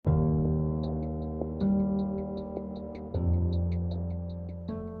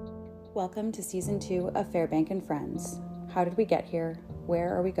Welcome to Season 2 of Fairbank and Friends. How did we get here?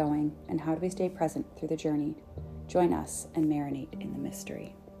 Where are we going? And how do we stay present through the journey? Join us and marinate in the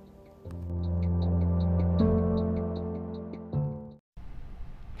mystery.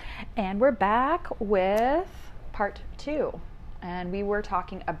 And we're back with part 2. And we were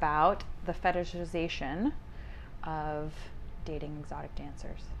talking about the fetishization of dating exotic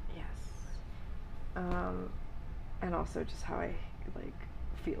dancers. Yes. And also just how I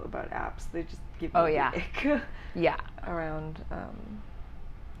feel about apps. They just give me the ick. Yeah. Around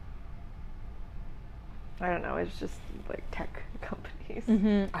I don't know, it's just like tech companies.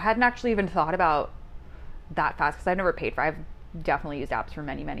 Mm-hmm. I hadn't actually even thought about that fast because I've never paid for it. I've definitely used apps for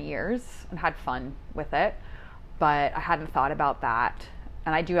many, many years and had fun with it, but I hadn't thought about that.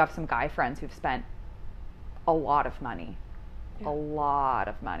 And I do have some guy friends who've spent a lot of money. Yeah. A lot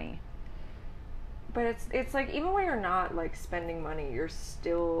of money. But it's like, even when you're not like spending money, you're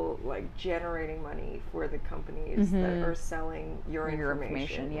still like generating money for the companies that are selling your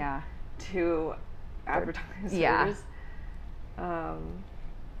information yeah, to advertisers. Yeah.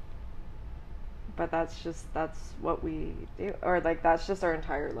 But that's what we do, or like that's just our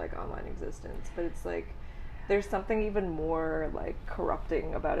entire like online existence. But it's like there's something even more like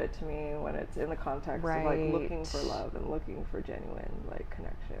corrupting about it to me when it's in the context of like looking for love and looking for genuine like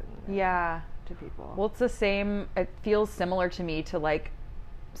connection. To people. Well, it's the same. It feels similar to me to like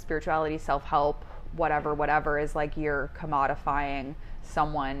spirituality, self-help, whatever is like you're commodifying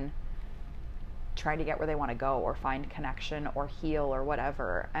someone trying to get where they want to go or find connection or heal or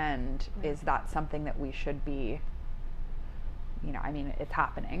whatever. And is that something that we should be, I mean, it's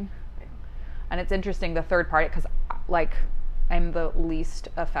happening. Yeah. And it's interesting, the third party, because like I'm the least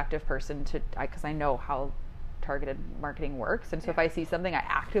effective person because I know how targeted marketing works, and so if I see something, I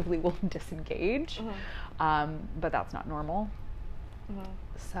actively will disengage. But that's not normal.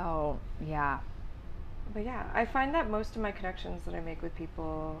 So but I find that most of my connections that I make with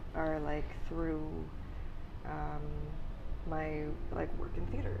people are like through my like work in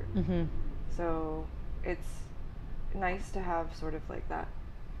theater. So it's nice to have sort of like that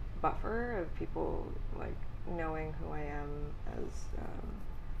buffer of people like knowing who I am as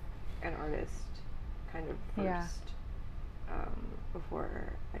an artist kind of first,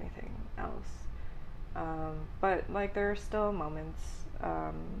 before anything else. But like there are still moments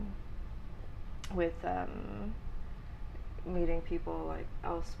with meeting people like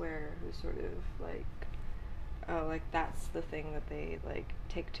elsewhere who sort of like that's the thing that they like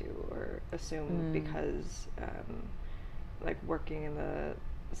take to or assume because like working in the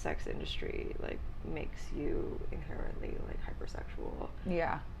sex industry like makes you inherently like hypersexual.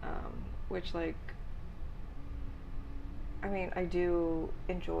 Which like, I mean, I do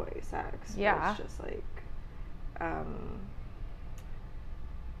enjoy sex. But it's just like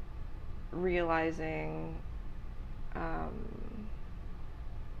realizing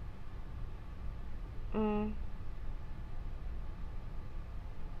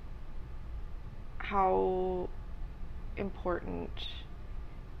how important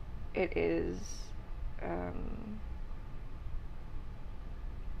it is.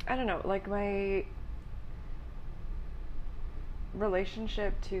 I don't know, like my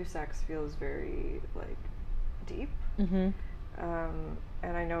relationship to sex feels very like deep.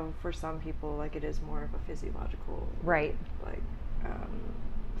 And I know for some people like it is more of a physiological like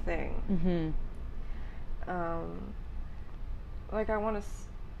thing. Like I want to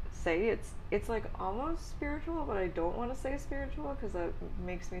say it's like almost spiritual, but I don't want to say spiritual because that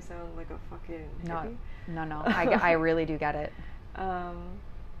makes me sound like a fucking hippie. No. I really do get it.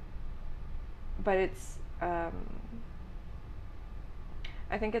 But it's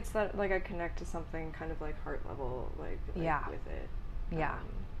I think it's that like I connect to something kind of like heart level like with it.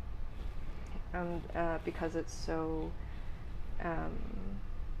 And because it's so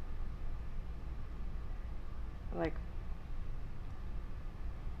like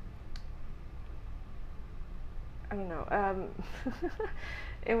I don't know.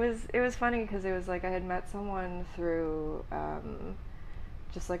 It was funny because it was like I had met someone through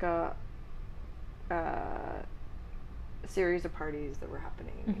just like a series of parties that were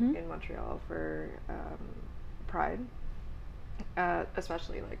happening in Montreal for Pride,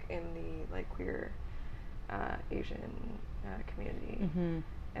 especially like in the like queer Asian community.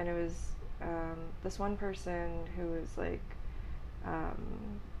 And it was this one person who was like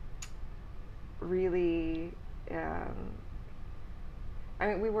really I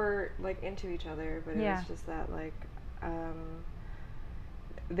mean we were like into each other, but it was just that like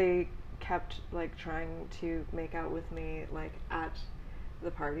they kept like trying to make out with me like at the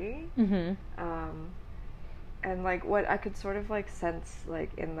party, and like what I could sort of like sense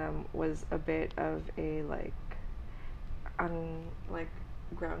like in them was a bit of a like like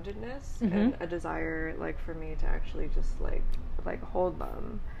groundedness and a desire like for me to actually just like hold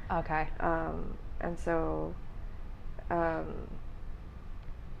them. Okay. And so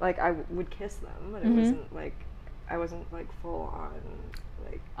like I would kiss them, but it wasn't like I wasn't like full on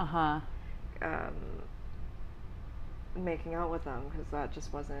like making out with them, because that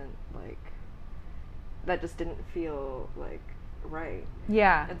just wasn't like, that just didn't feel like right.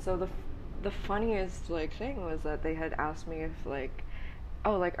 Yeah. And so the funniest like thing was that they had asked me if like,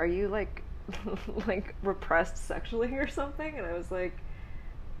 oh, like, are you like like repressed sexually or something? And I was like,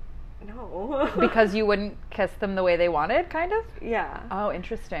 no. Because you wouldn't kiss them the way they wanted, kind of? Yeah. Oh,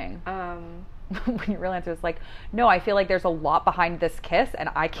 interesting. When your real answer is like, no, I feel like there's a lot behind this kiss and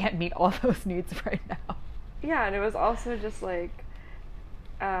I can't meet all those needs right now. Yeah, and it was also just like,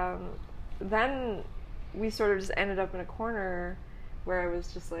 then we sort of just ended up in a corner where I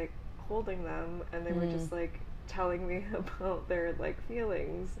was just like holding them, and they were just like telling me about their like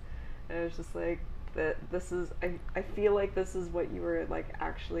feelings, and I was just like, this is, I feel like this is what you were like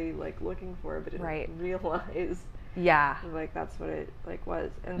actually like looking for, but didn't realize like that's what it like was.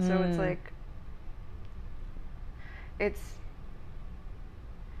 And so it's like,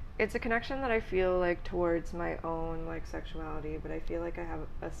 it's a connection that I feel like towards my own like sexuality, but I feel like I have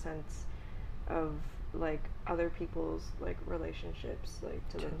a sense of like other people's like relationships like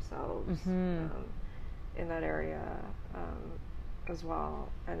to themselves in that area as well.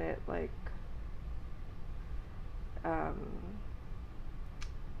 And it like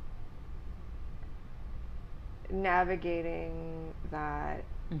navigating that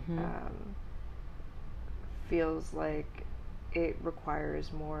feels like it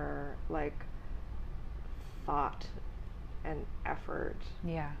requires more like thought and effort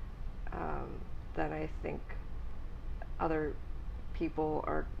than I think other people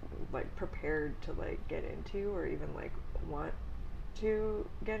are like prepared to like get into, or even like want to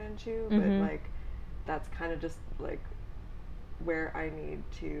get into. But like that's kind of just like where I need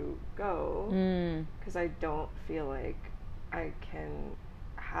to go, because I don't feel like I can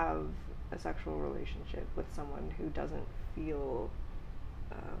have a sexual relationship with someone who doesn't feel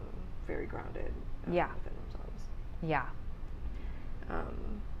very grounded within themselves. Yeah.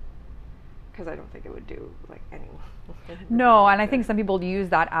 Because I don't think it would do like anyone. No, and I think some people use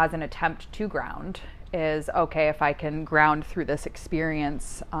that as an attempt to ground, is okay if I can ground through this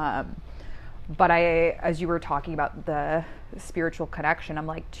experience. But as you were talking about the spiritual connection, I'm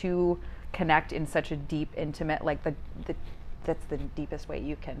like, to connect in such a deep, intimate, like that's the deepest way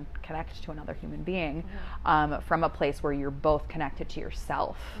you can connect to another human being, from a place where you're both connected to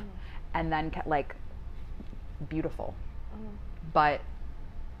yourself, and then like beautiful. But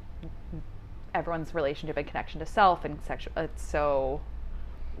everyone's relationship and connection to self and sexual, it's so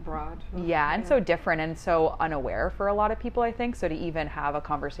broad. And so different and so unaware for a lot of people, I think. So to even have a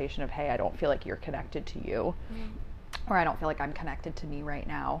conversation of, hey, I don't feel like you're connected to you, or I don't feel like I'm connected to me right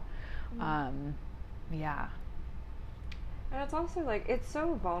now. And it's also like, it's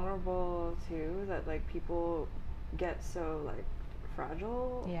so vulnerable too, that like people get so like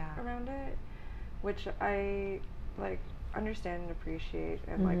fragile around it, which I like understand and appreciate,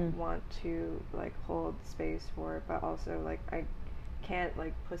 and like want to like hold space for it, but also like I can't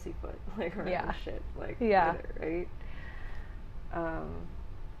like pussyfoot like around shit like either, right?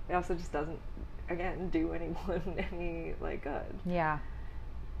 It also just doesn't, again, do anyone any like good.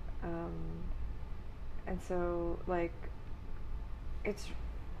 And so like it's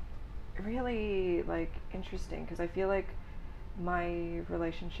really like interesting, because I feel like my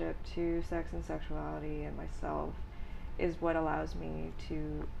relationship to sex and sexuality and myself is what allows me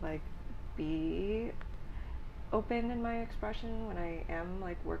to like be open in my expression when I am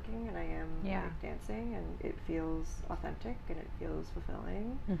like working and I am like dancing, and it feels authentic and it feels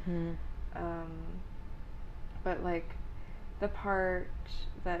fulfilling. But like the part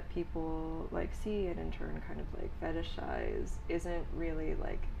that people like see and in turn kind of like fetishize isn't really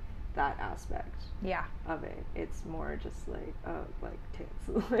like that aspect of it. It's more just like, oh, like tits.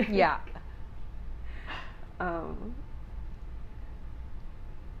 Like,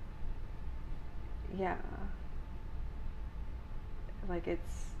 like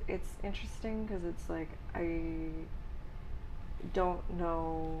it's interesting, because it's like I don't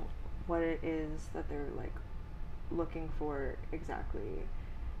know what it is that they're like looking for exactly,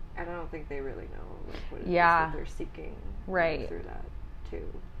 and I don't think they really know like what it is that they're seeking through that too,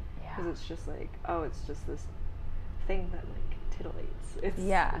 because it's just like, oh, it's just this thing that like titillates. It's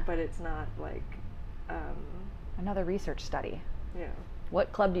but it's not like another research study.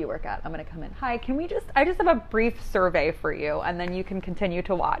 what club do you work at? I'm going to come in. Hi, I just have a brief survey for you, and then you can continue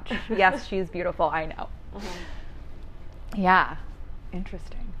to watch. Yes, she's beautiful. I know. Mm-hmm. Yeah.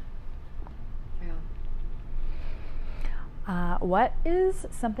 Interesting. Yeah. What is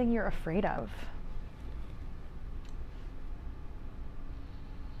something you're afraid of?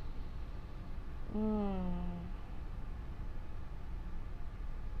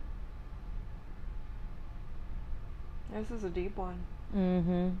 This is a deep one.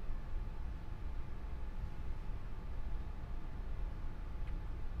 Mm-hmm.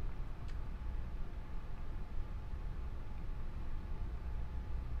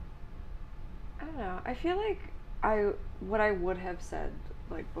 I don't know. I feel like what I would have said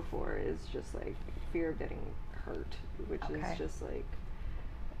like before is just like fear of getting hurt, which is just like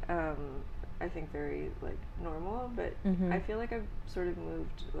I think very like normal, but I feel like I've sort of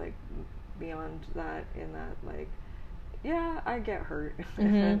moved like beyond that, in that like, yeah, I get hurt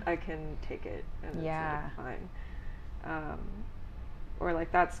and I can take it and it's like fine. Or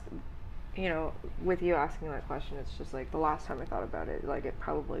like that's, you know, with you asking that question, it's just like the last time I thought about it, like it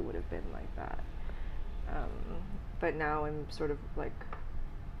probably would have been like that. But now I'm sort of like,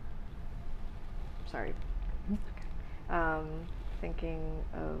 sorry, thinking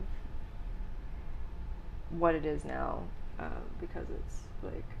of what it is now, because it's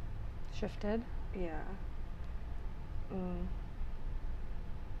like shifted. Yeah. I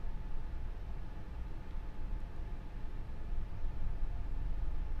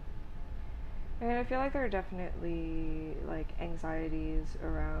mean, I feel like there are definitely like anxieties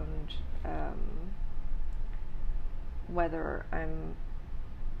around whether I'm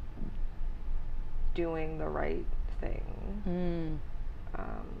doing the right thing.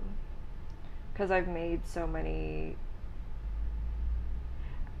 'Cause I've made so many.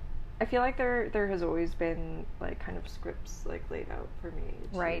 I feel like there has always been like kind of scripts like laid out for me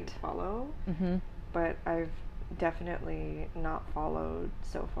to follow, but I've definitely not followed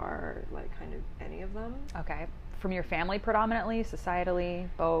so far like kind of any of them. Okay. From your family predominantly, societally,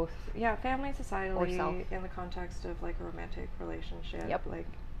 both? Yeah, family, societally, or self. In the context of like a romantic relationship. Yep. Like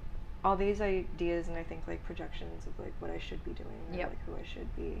all these ideas, and I think like projections of like what I should be doing, or like who I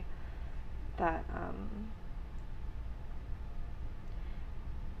should be, that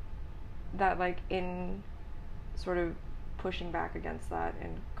like in sort of pushing back against that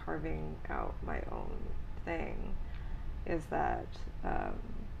and carving out my own thing, is that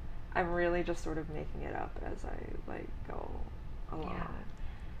I'm really just sort of making it up as I like go along.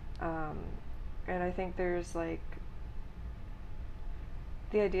 And I think there's like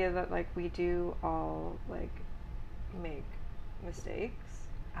the idea that like we do all like make mistakes.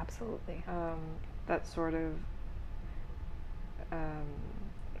 Absolutely. That sort of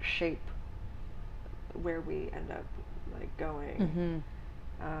shape where we end up like going.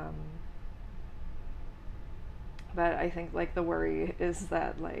 But I think like the worry is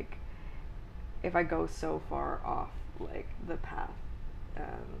that like if I go so far off like the path,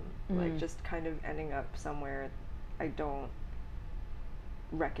 like just kind of ending up somewhere I don't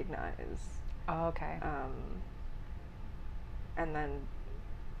recognize. Oh, okay. And then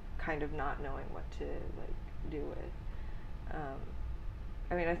kind of not knowing what to like do with.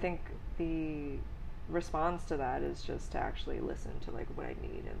 I mean, I think the response to that is just to actually listen to like what I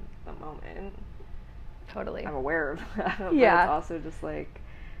need in the moment. Totally. I'm aware of that. But Yeah. it's also just like,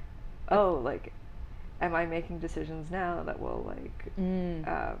 oh, like, am I making decisions now that will like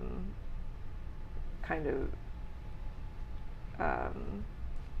kind of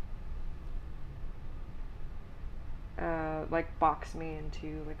like box me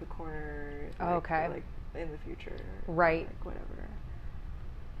into like a corner, like, okay, like in the future, right? Like whatever.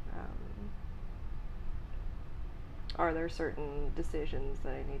 Are there certain decisions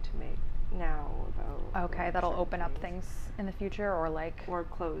that I need to make now about? Okay, like, that'll open up things in the future, or like or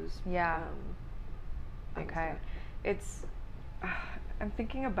close. Yeah. Okay. It's. I'm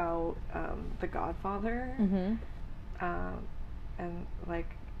thinking about The Godfather. And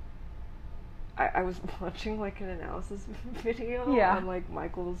like. I was watching like an analysis video on like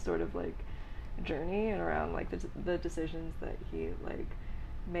Michael's sort of like journey and around like the decisions that he like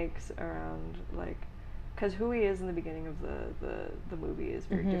makes around like, because who he is in the beginning of the movie is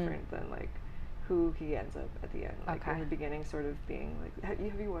very different than like who he ends up at the end. Like in the beginning, sort of being like, have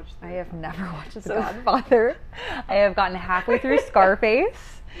you watched? I have never watched The Godfather. I have gotten halfway through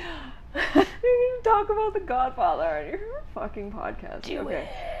Scarface. You talk about The Godfather on your fucking podcast. Do it.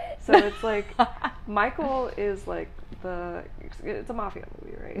 So it's like Michael is like it's a mafia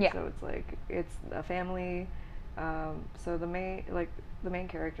movie, right? Yeah. So it's like it's a family. So the main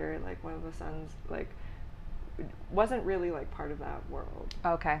character, like one of the sons, like wasn't really like part of that world.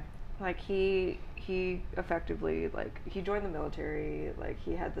 Okay. Like he effectively, like, he joined the military, like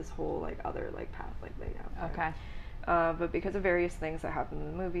he had this whole like other like path like laid out. Okay. But because of various things that happened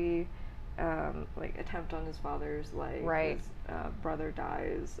in the movie, like attempt on his father's life, Right. his brother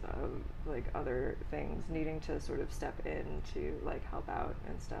dies, like other things, needing to sort of step in to like help out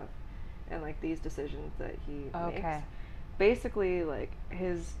and stuff, and like these decisions that he makes, basically like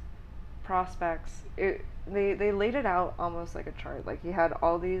his prospects, they laid it out almost like a chart. Like he had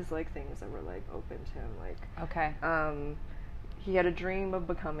all these like things that were like open to him, like Okay. he had a dream of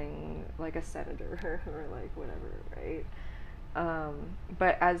becoming like a senator or like whatever, right?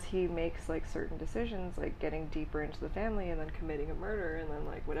 But as he makes like certain decisions, like getting deeper into the family and then committing a murder and then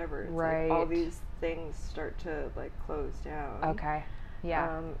like whatever, it's Right. like all these things start to like close down. Okay.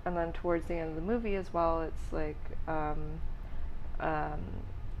 Yeah. And then towards the end of the movie as well, it's like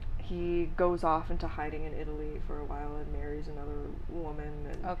he goes off into hiding in Italy for a while and marries another woman,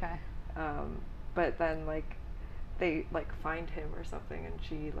 and Okay. but then like they like find him or something, and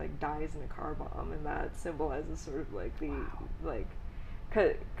she like dies in a car bomb, and that symbolizes sort of like the like,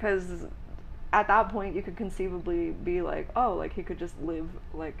 because at that point you could conceivably be like, oh, like he could just live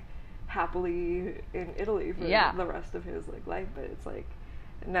like happily in Italy for the rest of his like life, but it's like,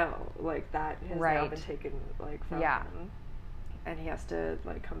 no, like that has now been taken like from him, and he has to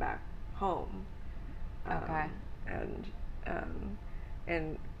like come back home. Okay.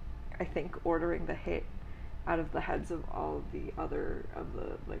 And I think ordering the hit out of the heads of all of the other of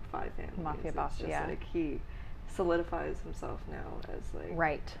the like 5 families. Mafia boss, just like he solidifies himself now as like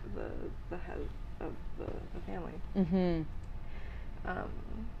the head of the family. Mm-hmm.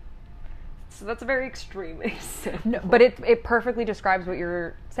 So that's a very extreme example. No, but it perfectly describes what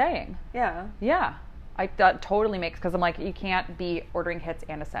you're saying. Yeah. Yeah. That totally makes, because I'm like, you can't be ordering hits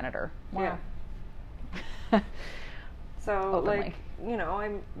and a senator. Wow. Yeah. So, Openly. like, you know,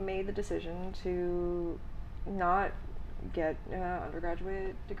 I made the decision to not get an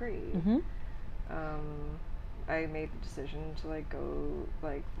undergraduate degree. Mm-hmm. I made the decision to, like, go,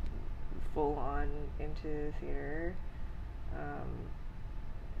 like, full on into theater,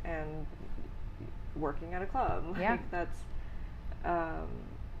 and working at a club. Yeah. Like, that's,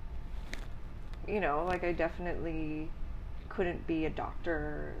 you know, like, I definitely couldn't be a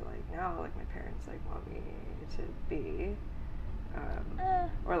doctor, like, now, like, my parents, like, want me to be,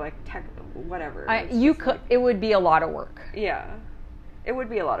 or, like, tech, whatever. You could, like, it would be a lot of work. Yeah. It would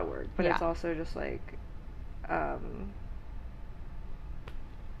be a lot of work, but it's also just, like,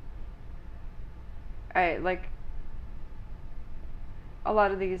 I, like, a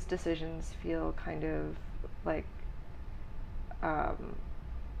lot of these decisions feel kind of, like,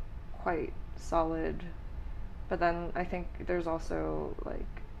 quite solid, but then I think there's also, like,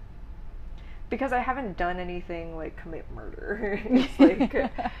 because I haven't done anything like commit murder, it's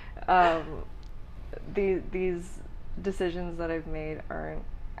like these decisions that I've made aren't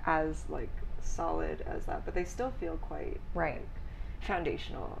as like solid as that, but they still feel quite like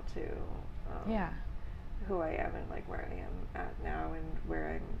foundational to who I am and like where I am at now and where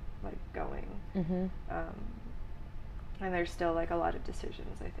I'm like going. Mm-hmm. And there's still like a lot of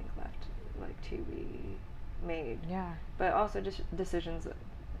decisions I think left like to be made. Yeah. But also just decisions.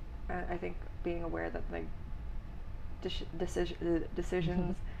 I think being aware that like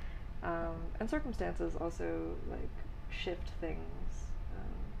decisions and circumstances also like shift things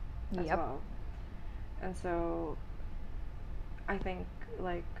as well. And so I think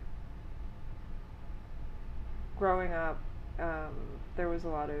like growing up, there was a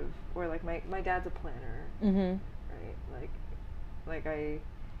lot of, or like my dad's a planner, right? Like I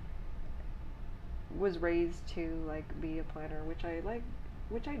was raised to like be a planner, which I like,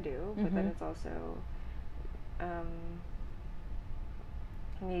 which I do, but then it's also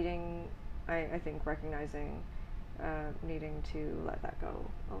needing, I think recognizing needing to let that go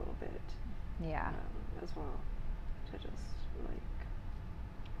a little bit, as well, to just like,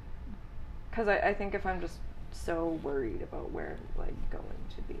 because I think if I'm just so worried about where I'm like going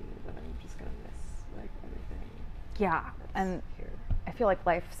to be, then I'm just gonna miss like everything. Yeah, and here. I feel like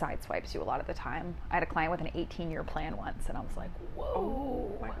life sideswipes you a lot of the time. I had a client with an 18-year plan once, and I was like, whoa.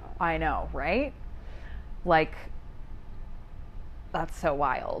 Oh my God. I know, right? Like, that's so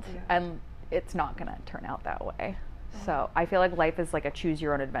wild. Yeah. And it's not going to turn out that way. So I feel like life is like a choose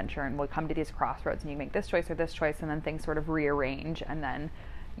your own adventure, and we'll come to these crossroads, and you make this choice or this choice, and then things sort of rearrange, and then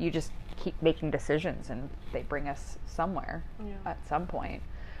you just keep making decisions, and they bring us somewhere at some point.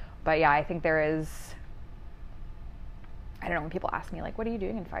 But yeah, I think there is... I don't know, when people ask me, like, what are you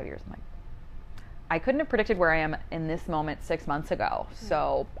doing in 5 years? I'm like, I couldn't have predicted where I am in this moment 6 months ago.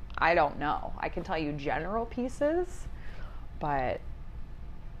 So I don't know. I can tell you general pieces, but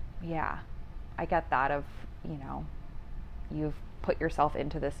yeah, I get that of, you know, you've put yourself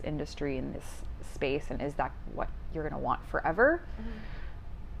into this industry, in this space, and is that what you're going to want forever?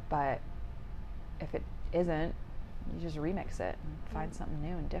 But if it isn't, you just remix it and find something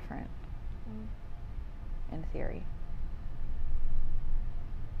new and different, in theory.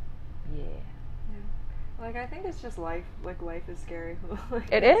 Yeah. Like, I think it's just life. Like, life is scary.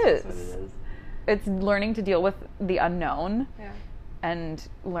 Like, It that's is. just what it is. It's learning to deal with the unknown. Yeah. And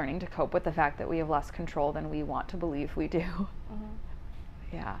learning to cope with the fact that we have less control than we want to believe we do.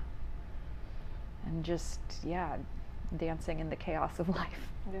 Yeah. And just, yeah, dancing in the chaos of life.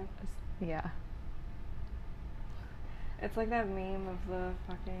 Yeah. Yeah. It's like that meme of the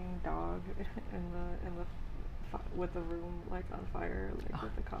fucking dog with the room like on fire, like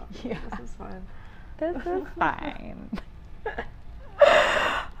with the coffee. Yeah. This is fine. This is fine.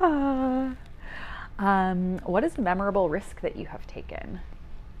 What is a memorable risk that you have taken?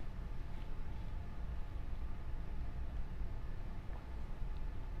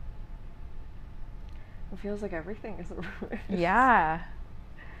 It feels like everything is a risk. Yeah.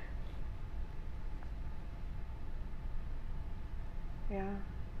 Yeah.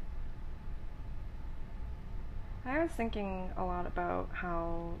 I was thinking a lot about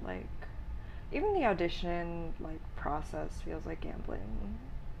how, like, even the audition, like, process feels like gambling.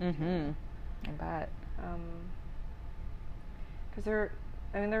 I bet. Because there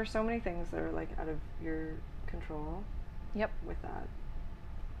are so many things that are, like, out of your control. Yep. With that.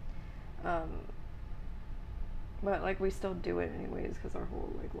 But, like, we still do it anyways because our whole,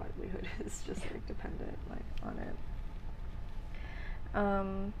 like, livelihood is just, like, dependent, like, on it.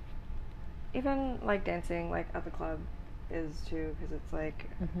 Even, like, dancing, like, at the club is, too, because it's, like,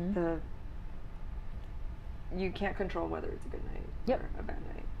 you can't control whether it's a good night or a bad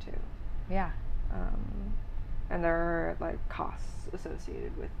night, too. Yeah. And there are, like, costs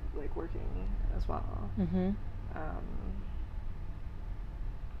associated with, like, working as well.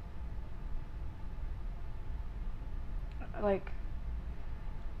 Like,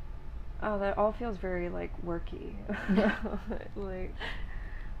 oh, that all feels very, like, worky. Like,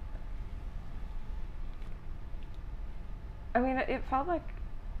 I mean, it felt like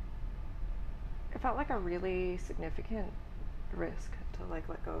a really significant risk to, like,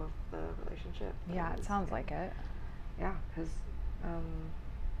 let go of the relationship. Yeah, it sounds like it. Yeah, because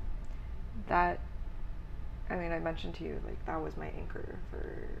that, I mean, I mentioned to you, like, that was my anchor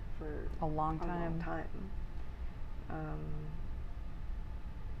for a long time.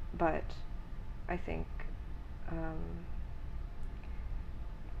 But I think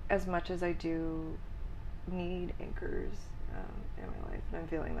as much as I do need anchors in my life, and I'm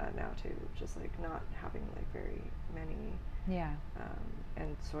feeling that now too, just, like, not having, like, very many,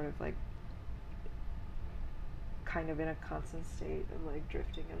 and sort of, like, kind of in a constant state of, like,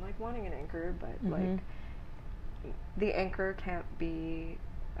 drifting and, like, wanting an anchor, but like, the anchor can't be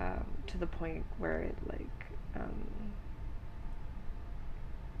to the point where it, like,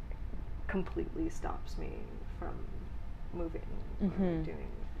 completely stops me from moving or doing anything,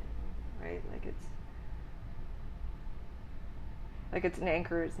 right? Like it's an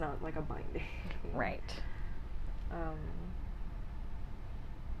anchor, it's not like a binding. Right.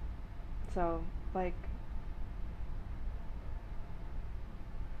 So, like,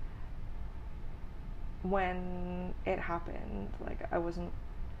 when it happened, like, I wasn't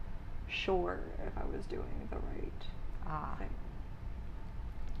sure if I was doing the right thing.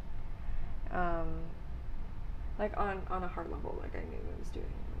 Like, on a heart level, like, I knew I was doing,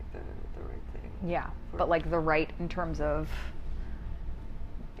 like, the right thing. Yeah, but, like, the right in terms of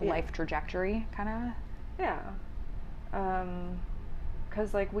life trajectory, kind of? Yeah.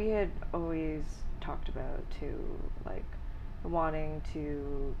 Because, like, we had always talked about, too, like, wanting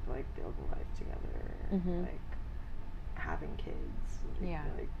to, like, build a life together, like, having kids,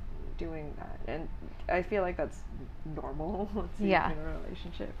 like, doing that. And I feel like that's normal once you've been in a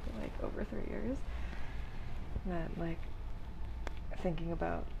relationship for, like, over 3 years. That, like, thinking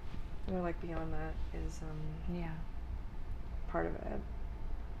about, or, like, beyond that is, part of it.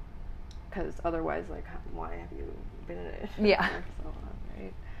 Because otherwise, like, why have you been in it for so long,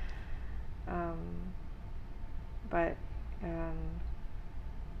 right? But,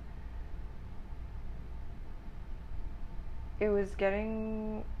 it was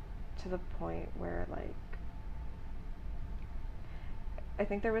getting to the point where, like, I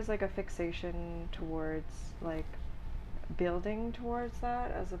think there was, like, a fixation towards, like, building towards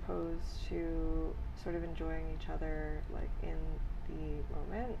that as opposed to sort of enjoying each other, like, in the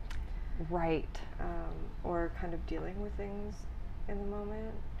moment. Right. Or kind of dealing with things in the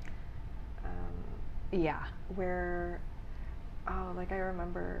moment. Yeah. Where, like I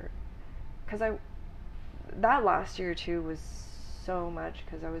remember, because that last year too was so much,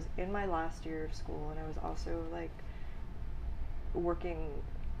 because I was in my last year of school, and I was also like working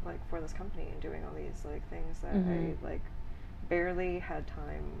like for this company and doing all these like things that I like barely had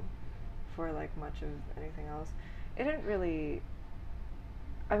time for like much of anything else. It didn't really,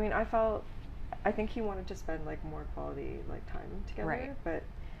 I mean, I think he wanted to spend like more quality like time together, Right. but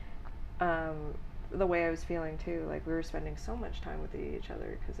the way I was feeling too, like we were spending so much time with each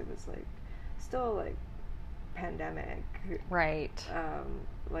other because it was like still like pandemic, Right.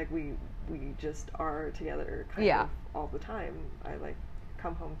 like we just are together kind of all the time. I like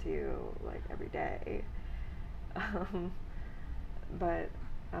come home to you like every day, but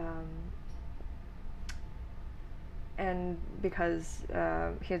and because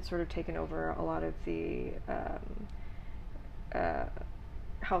he had sort of taken over a lot of the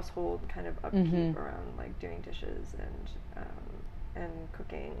household kind of upkeep around like doing dishes and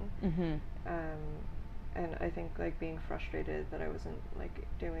cooking, and I think like being frustrated that I wasn't like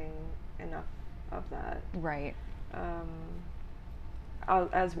doing enough of that, Right.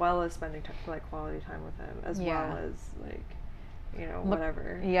 As well as spending like quality time with him, as well as like, you know,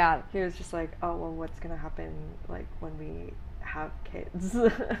 whatever. Yeah. He was just like, oh well, what's gonna happen like when we have kids?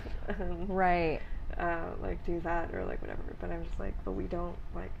 Right. Like do that or like whatever. But I'm just like, but we don't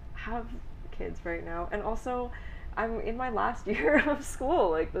like have kids right now, and also I'm in my last year of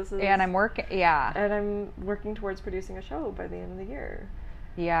school. Like this is, and I'm working. Yeah. And I'm working towards producing a show by the end of the year.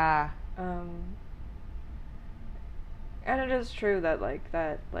 Yeah. And it is true that like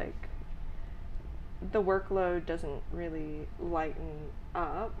the workload doesn't really lighten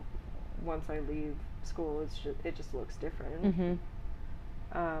up once I leave school. It just looks different.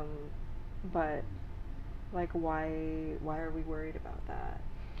 But like why are we worried about that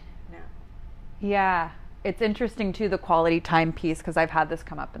now? Yeah. It's interesting too, the quality time piece, because I've had this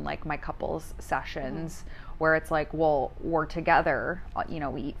come up in like my couples sessions where it's like, well, we're together, you know,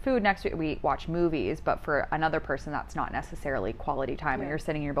 we eat food next week, we watch movies, but for another person that's not necessarily quality time, and you're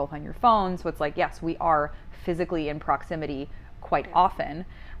sitting, you're both on your phone. So it's like, yes, we are physically in proximity quite often,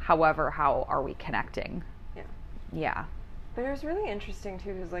 however, how are we connecting? Yeah. But it was really interesting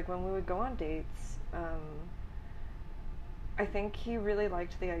too, because like when we would go on dates, I think he really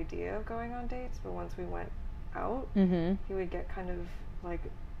liked the idea of going on dates, but once we went out, he would get kind of like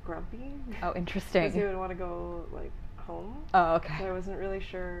grumpy. Oh, interesting. Because he would want to go like home. Oh, okay. So I wasn't really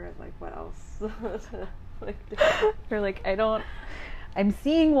sure like what else to like do. You're like, I'm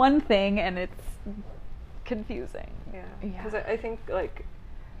seeing one thing and it's confusing. Yeah. Because I think like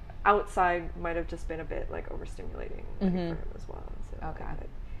outside might have just been a bit like overstimulating like, for him as well. So Okay. like,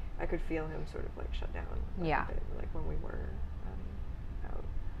 I could feel him sort of like shut down like, a bit, like when we were out.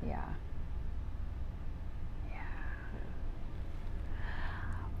 Yeah.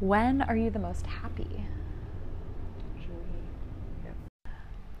 When are you the most happy?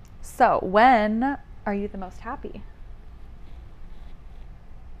 So, when are you the most happy?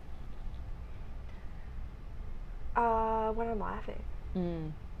 When I'm laughing.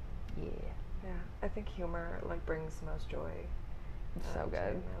 Yeah. I think humor like brings the most joy. It's so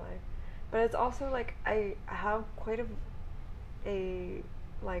good in my life. But it's also like I have quite a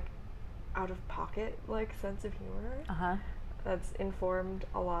like out of pocket like sense of humor. That's informed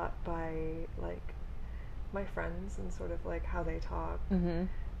a lot by like my friends and sort of like how they talk.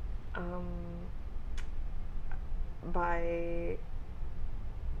 By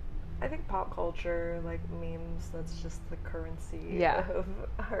I think pop culture, like memes, that's just the currency of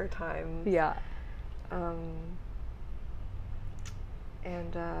our times.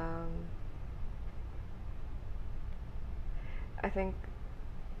 And I think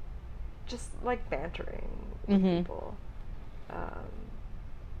just like bantering with people,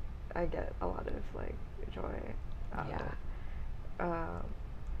 I get a lot of like joy out of it.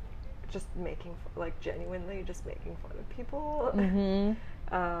 Just making like genuinely just making fun of people,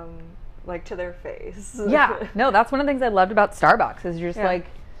 like to their face. No, that's one of the things I loved about Starbucks is you're just like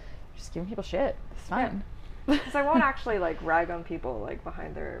just giving people shit. It's fun. Because I won't actually like rag on people like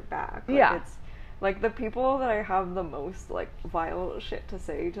behind their back. Like, it's like the people that I have the most like vile shit to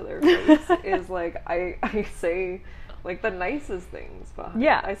say to their face is like I say like the nicest things behind.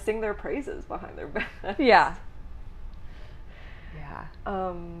 I sing their praises behind their back.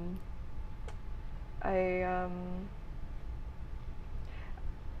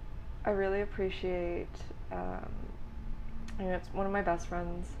 I really appreciate it's one of my best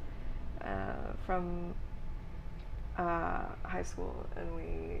friends from high school, and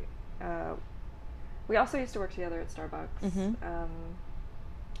we also used to work together at Starbucks.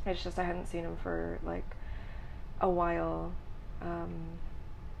 It's just I hadn't seen him for like a while.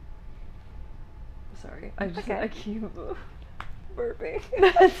 Sorry, I keep burping.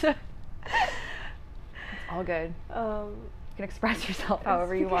 It's all good. You can express yourself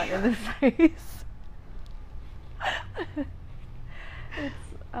however you want in this space. It's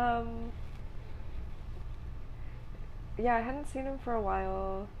yeah, I hadn't seen him for a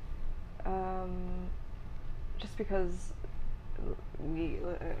while, just because we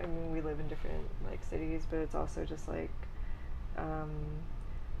live in different like cities, but it's also just like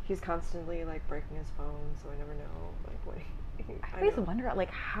he's constantly like breaking his phone, so I never know like what I always wonder,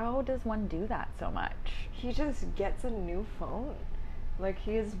 like, how does one do that so much? He just gets a new phone. Like,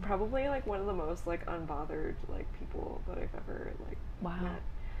 he is probably like one of the most like unbothered like people that I've ever like met.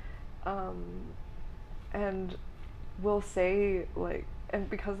 And we'll say like, and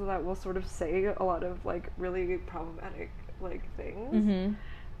because of that, we'll sort of say a lot of like really problematic like things.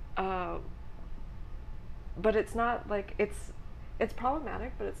 But it's not like it's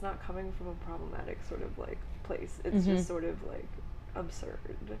problematic, but it's not coming from a problematic sort of like place. It's just sort of like absurd.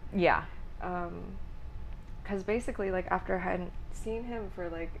 Yeah. Because basically, like, after I hadn't seen him for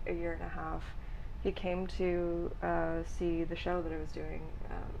like a year and a half, he came to see the show that I was doing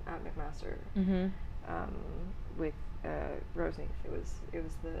at McMaster with Rosie. It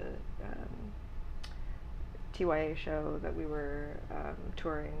was the TYA show that we were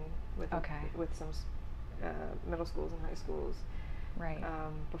touring with some middle schools and high schools. Right.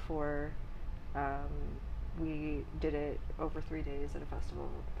 Before we did it over 3 days at a festival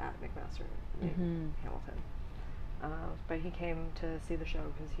at McMaster in Hamilton. But he came to see the show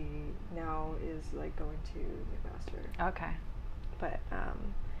because he now is like going to McMaster. Okay. But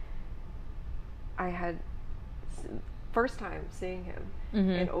I had first time seeing him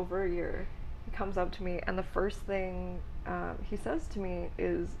in over a year. He comes up to me, and the first thing he says to me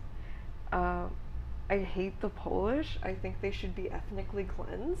is, I hate the Polish. I think they should be ethnically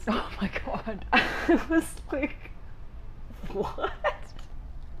cleansed. Oh my god. I was like, what?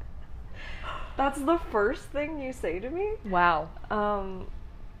 That's the first thing you say to me? Wow.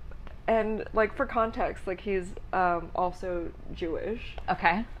 And like for context, like he's also Jewish.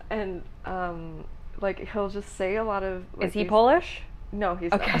 Okay. And like he'll just say a lot of like, is he Polish? No,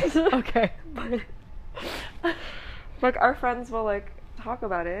 he's not. Okay. But like our friends will like talk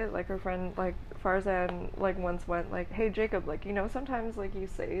about it. Like our friend like Farzan like once went like, hey Jacob, like, you know, sometimes like you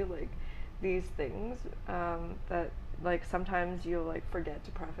say like these things that like sometimes you'll like forget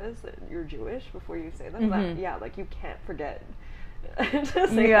to preface that you're Jewish before you say them. That, yeah, like you can't forget to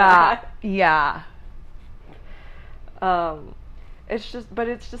say that. Yeah. It's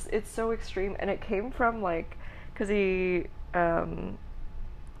so extreme, and it came from like, because he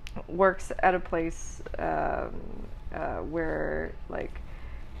works at a place where like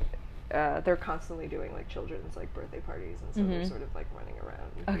they're constantly doing like children's like birthday parties, and so they're sort of like running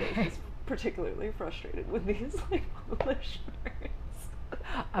around. Okay. He's particularly frustrated with these like Polish nerds.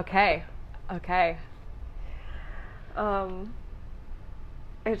 Okay.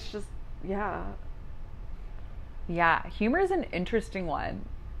 It's just Yeah, humor is an interesting one,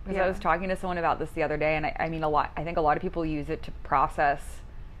 because I was talking to someone about this the other day, and I mean I think a lot of people use it to process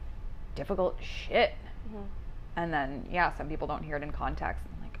difficult shit. And then some people don't hear it in context,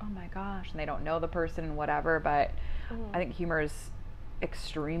 and like, oh my gosh, and they don't know the person and whatever, but I think humor is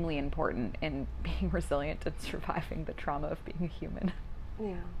extremely important in being resilient and surviving the trauma of being a human.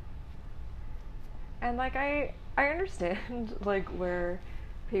 Yeah. And like I understand like where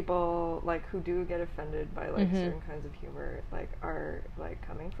people like who do get offended by like certain kinds of humor like are like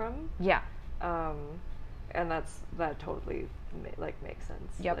coming from. Yeah. And that totally like makes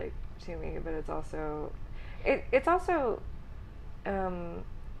sense like to me, but it's also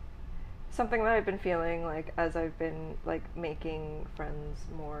something that I've been feeling like as I've been like making friends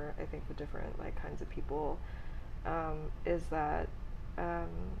more, I think, with different like kinds of people, is that I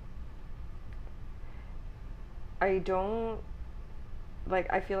don't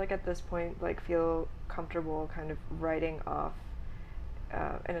like, I feel like at this point like feel comfortable kind of writing off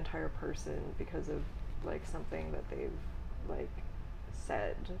an entire person because of like something that they've like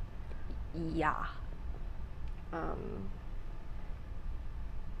said. Yeah.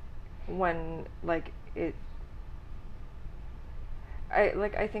 When like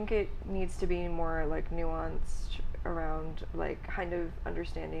I think it needs to be more like nuanced around like kind of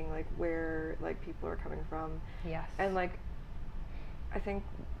understanding like where like people are coming from. Yes. And like I think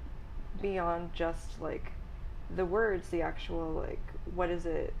beyond just like the words, the actual like what is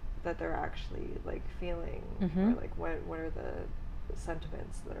it that they're actually like feeling, or like what are the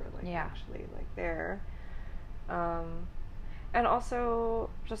sentiments that are like actually like there. And also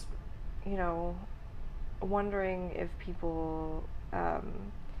just, you know, wondering if people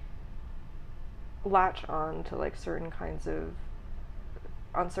latch on to like certain kinds of,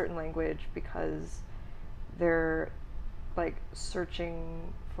 on certain language because they're like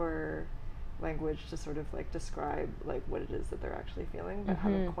searching for language to sort of like describe like what it is that they're actually feeling, but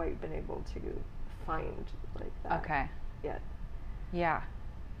haven't quite been able to find like that yet. Yeah.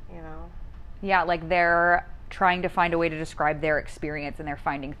 You know? Yeah, like they're trying to find a way to describe their experience, and they're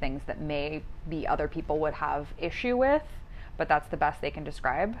finding things that maybe other people would have issue with, but that's the best they can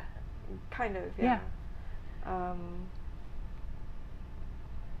describe. Kind of, yeah.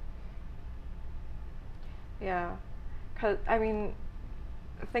 Yeah. 'Cause, I mean,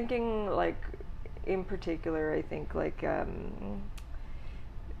 thinking like in particular, I think like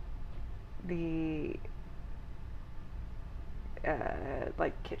the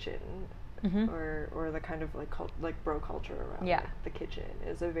like kitchen or the kind of like like bro culture around like, the kitchen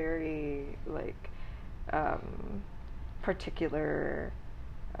is a very like particular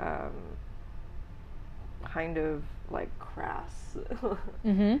kind of like crass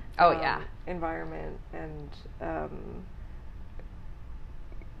environment, and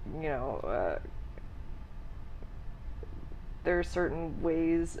you know, there are certain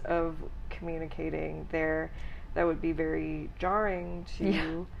ways of communicating there that would be very jarring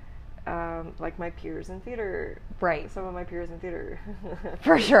to like my peers in theater. Right. Some of my peers in theater.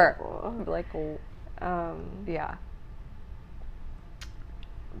 For sure. Like, yeah.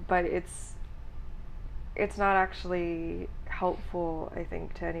 But it's not actually helpful, I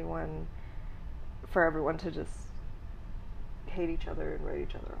think, to anyone, for everyone to just hate each other and write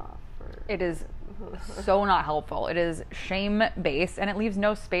each other off. It is so not helpful. It is shame-based, and it leaves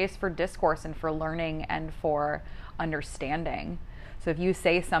no space for discourse and for learning and for understanding. So if you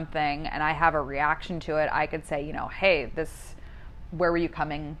say something and I have a reaction to it, I could say, you know, hey, where were you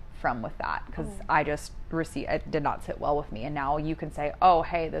coming from with that? Because I just it did not sit well with me. And now you can say, oh,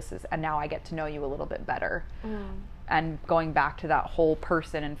 hey, and now I get to know you a little bit better. And going back to that whole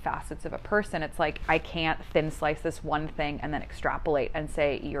person and facets of a person, it's like, I can't thin slice this one thing and then extrapolate and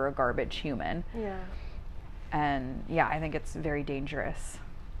say you're a garbage human. Yeah. And yeah, I think it's very dangerous.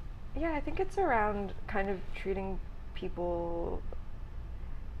 Yeah, I think it's around kind of treating people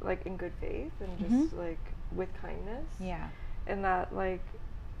like in good faith and just like with kindness. Yeah. And that like,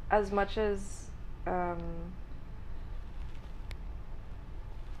 as much as I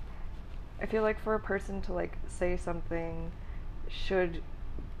feel like for a person to like say something should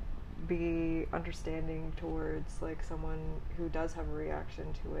be understanding towards like someone who does have a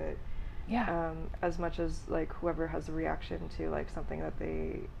reaction to it. Yeah. As much as like whoever has a reaction to like something that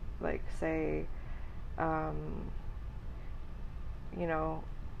they like say, you know,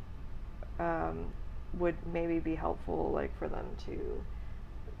 would maybe be helpful like for them to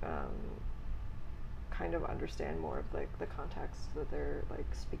kind of understand more of like the context that they're like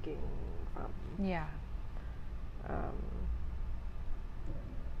speaking from. Yeah.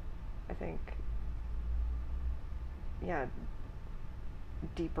 I think, yeah,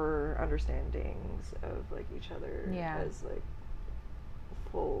 deeper understandings of like each other as like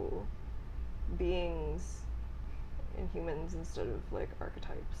full beings and humans instead of like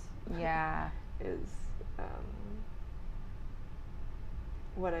archetypes. Yeah. Is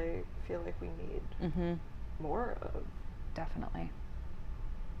what I feel like we need more of. Definitely.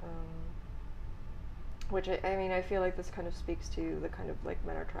 Which I mean, I feel like this kind of speaks to the kind of like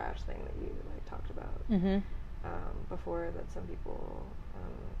men are trash thing that you like talked about before, that some people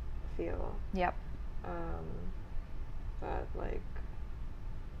feel. Yep. That like,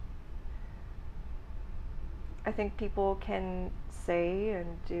 I think people can say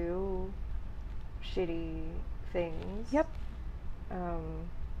and do shitty things. Yep.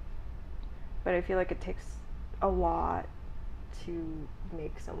 But I feel like it takes a lot to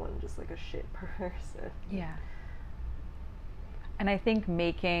make someone just like a shit person. Yeah. And I think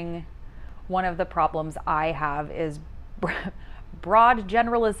one of the problems I have is broad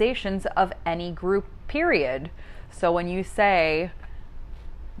generalizations of any group, period. So when you say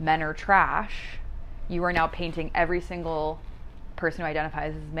men are trash, you are now painting every single person who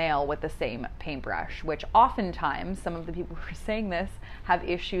identifies as male with the same paintbrush, which oftentimes some of the people who are saying this have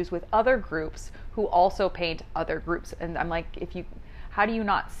issues with other groups who also paint other groups. And I'm like, how do you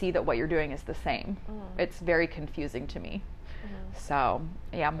not see that what you're doing is the same? It's very confusing to me. So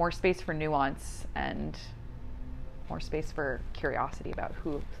yeah, more space for nuance and more space for curiosity about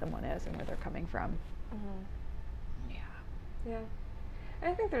who someone is and where they're coming from. Yeah.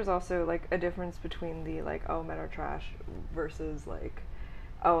 I think there's also like a difference between the like, oh, men are trash versus like,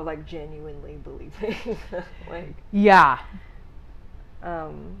 oh, like genuinely believing like, yeah,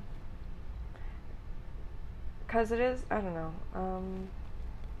 'Cause it is, I don't know,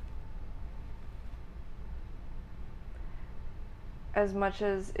 as much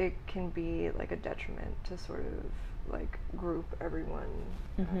as it can be like a detriment to sort of like group everyone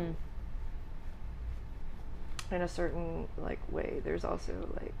in a certain like way, there's also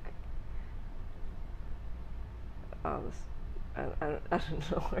like I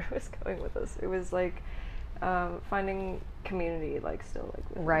don't know where I was going with this. It was like finding community, like still like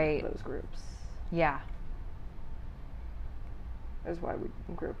within those groups. Yeah, is why we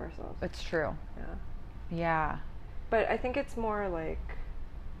group ourselves. it's true. Yeah. But I think it's more like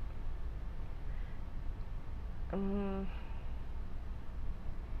I'm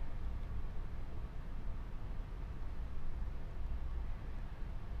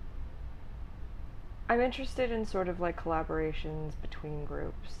interested in sort of like collaborations between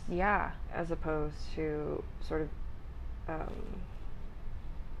groups. Yeah. As opposed to sort of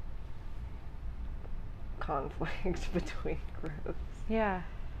conflict between groups. Yeah.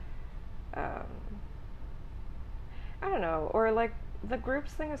 I don't know, or like the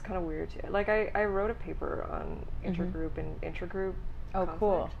groups thing is kind of weird too. Like I wrote a paper on intergroup and intragroup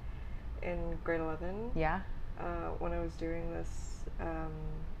conflict in grade 11. Yeah. When I was doing this,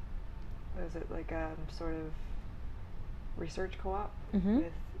 was it like sort of research co-op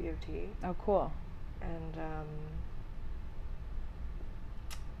with U of T. Oh, cool. And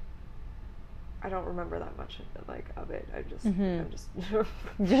I don't remember that much of it. I just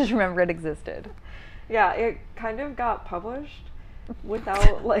Just remember it existed. Yeah, it kind of got published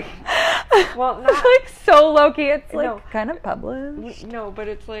without like, well, not like so low-key. It's like kind of published. No, but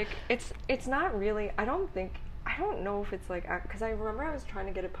it's like it's not really. I don't know if it's like, because I remember I was trying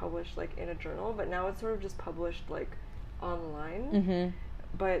to get it published like in a journal, but now it's sort of just published like online.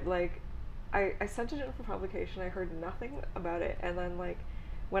 But like I sent it in for publication. I heard nothing about it, and then like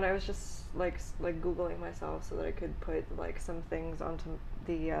when I was just like Googling myself so that I could put like some things onto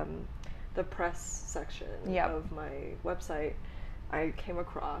the press section of my website, I came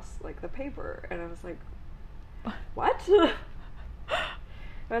across like the paper, and I was like, what?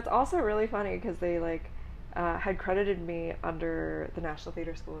 But it's also really funny because they like had credited me under the National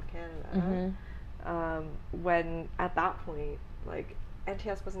Theatre School of Canada, when at that point like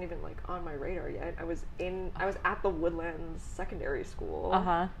NTS wasn't even like on my radar yet. I was at the Woodlands Secondary School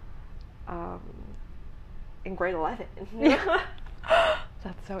in grade 11.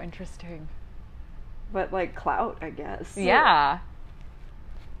 That's so interesting. But like clout, I guess. Yeah.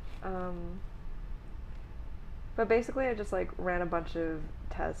 But basically I just like ran a bunch of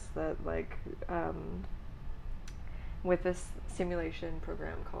tests that like with this simulation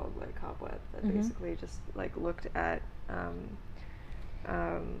program called like Cobweb that basically just like looked at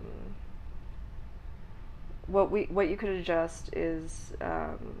what you could adjust is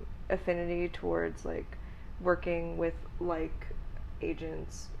affinity towards like working with like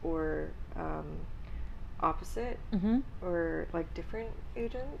agents or opposite or like different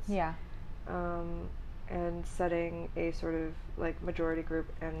agents. Yeah. And setting a sort of like majority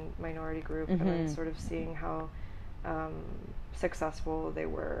group and minority group, and then sort of seeing how successful they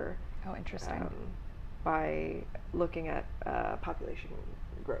were. Oh, interesting. By looking at population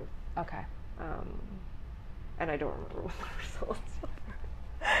growth. Okay. And I don't remember what the results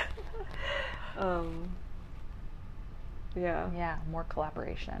were. Yeah. Yeah, more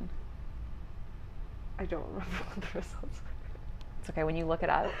collaboration. I don't remember what the results were. It's okay when you look it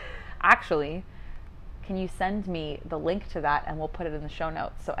up. Actually, can you send me the link to that and we'll put it in the show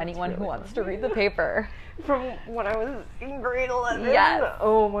notes so anyone who wants to read the paper. From when I was in grade 11? Yes.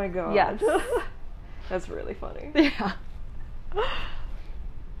 Oh my god. Yes. That's really funny. Yeah. Yeah.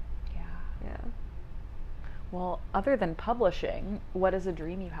 Well, other than publishing, what is a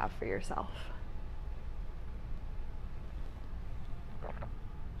dream you have for yourself?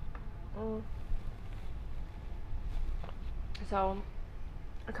 So,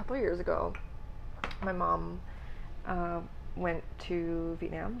 a couple of years ago, my mom went to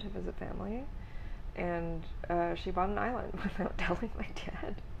Vietnam to visit family, and she bought an island without telling my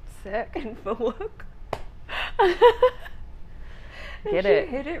dad. Sick. In Philip. Get she it.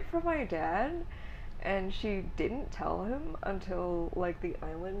 hid it from my dad, and she didn't tell him until like the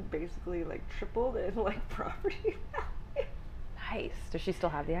island basically like tripled in like property value. Nice. Does she still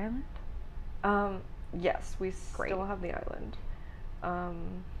have the island? Yes, we still have the island.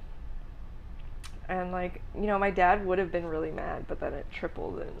 And like, you know, my dad would have been really mad, but then it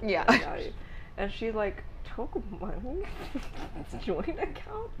tripled in value. And she like took money from his joint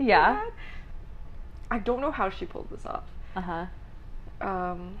account. Yeah. I don't know how she pulled this off.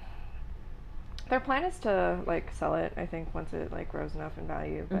 Their plan is to like sell it, I think, once it like grows enough in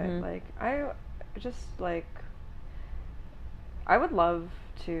value. But like I just like I would love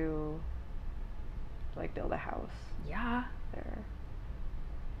to like build a house. Yeah. There.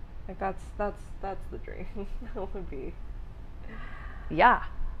 Like that's the dream. That would be. Yeah.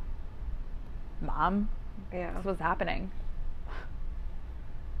 Mom. Yeah. This was happening.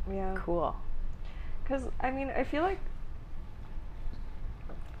 Yeah. Cool. Because I mean, I feel like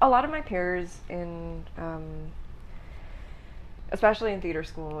a lot of my peers in, especially in theater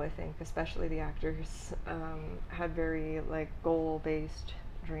school, I think, especially the actors, had very like goal-based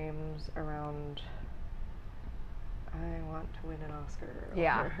dreams around. I want to win an Oscar.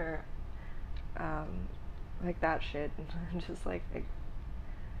 Yeah. Or, like that shit. Just like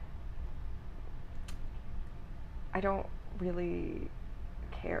I don't really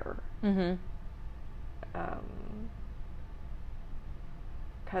care. Mm-hmm.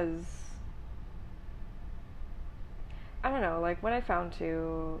 'Cause I don't know, like what I found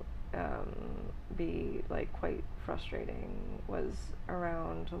to be like quite frustrating was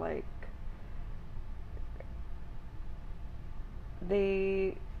around like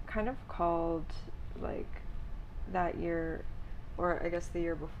they kind of called like that year, or I guess the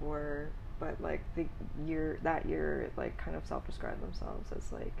year before, but like that year like kind of self-described themselves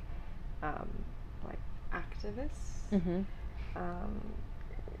as like activists. Mm-hmm.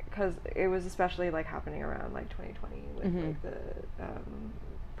 Because it was especially like happening around like 2020 with like the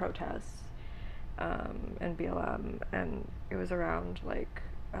protests and BLM, and it was around like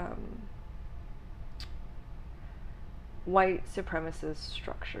white supremacist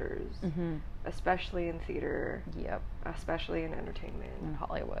structures, especially in theater, especially in entertainment, in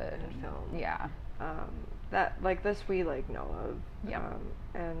Hollywood, and film. Yeah. That like this we like know of,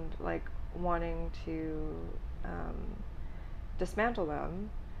 and like wanting to dismantle them.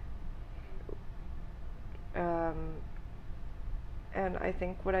 And I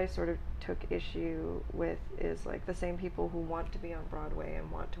think what I sort of took issue with is like the same people who want to be on Broadway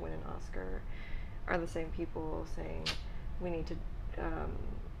and want to win an Oscar are the same people saying we need to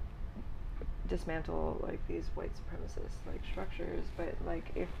dismantle like these white supremacist like structures, but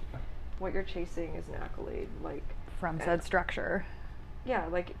like if what you're chasing is an accolade like from said structure,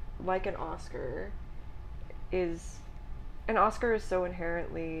 like an Oscar is so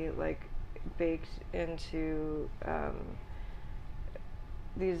inherently like baked into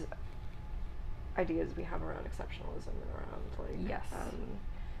these ideas we have around exceptionalism and around like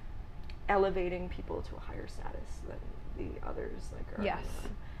elevating people to a higher status than the others like are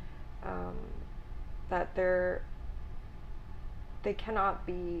that they cannot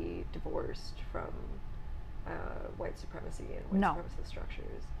be divorced from white supremacy and white supremacist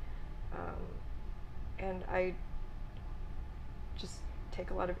structures, and I just take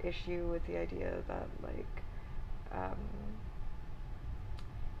a lot of issue with the idea that like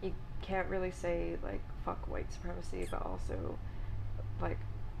you can't really say like fuck white supremacy but also like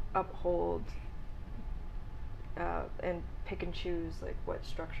uphold and pick and choose like what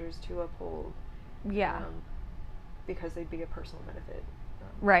structures to uphold, because they'd be a personal benefit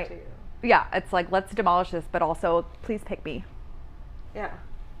to you. It's like, let's demolish this but also please pick me.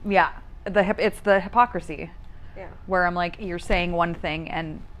 It's the hypocrisy where I'm like, you're saying one thing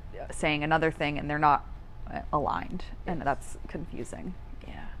and saying another thing and they're not aligned, and that's confusing.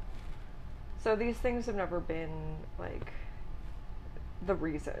 So these things have never been like the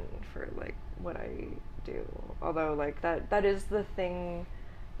reason for like what I do, although like that is the thing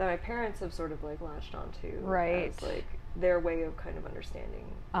that my parents have sort of like latched onto, as like their way of kind of understanding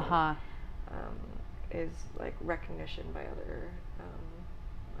is like recognition by other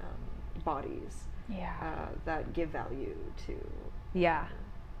bodies that give value to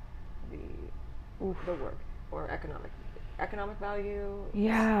the work, or economic value,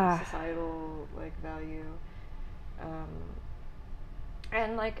 societal like value,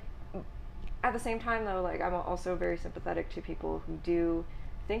 and like at the same time though, like I'm also very sympathetic to people who do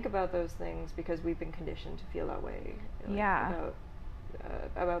think about those things because we've been conditioned to feel that way, like,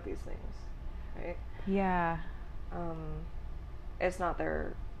 about these things, right? It's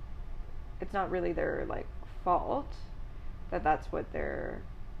not really their like fault that that's what they're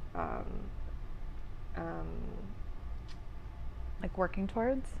like working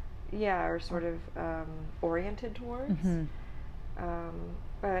towards, or sort of oriented towards,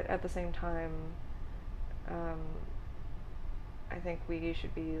 but at the same time I think we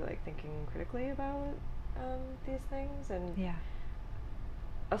should be like thinking critically about these things, and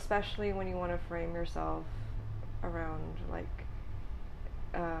especially when you want to frame yourself around like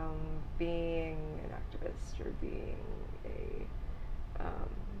being an activist or being a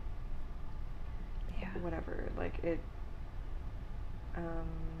whatever, like it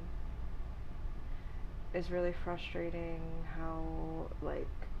is really frustrating how like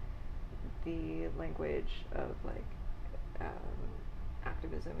the language of like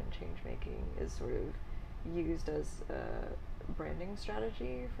activism and change making is sort of used as a branding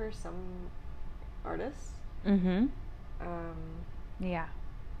strategy for some artists. Mm-hmm. Yeah.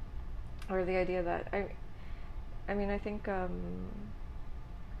 Or the idea that I mean I think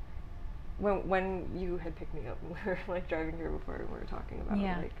when you had picked me up and we were like driving here before and we were talking about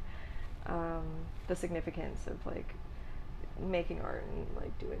like the significance of like making art and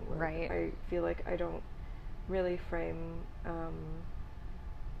like doing work. Right. I feel like I don't really frame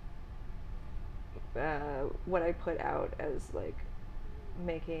what I put out as like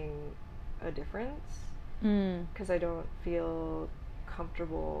making a difference, because I don't feel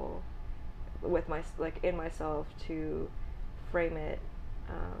comfortable with in myself to frame it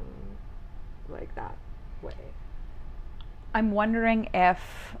like that way. I'm wondering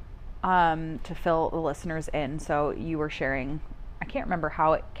if to fill the listeners in, so you were sharing, I can't remember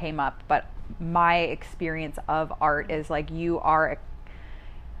how it came up, but my experience of art is like you are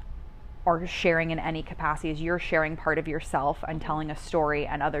sharing in any capacity, is you're sharing part of yourself and telling a story,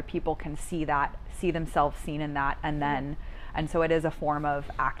 and other people can see themselves seen in that, and so it is a form of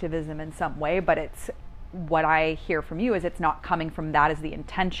activism in some way, but it's what I hear from you is it's not coming from that as the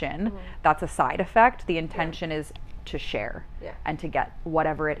intention. That's a side effect. The intention is to share and to get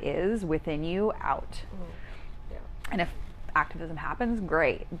whatever it is within you out. And if activism happens,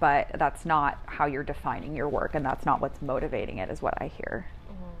 great, but that's not how you're defining your work, and that's not what's motivating it, is what I hear.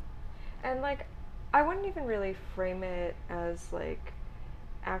 And like I wouldn't even really frame it as like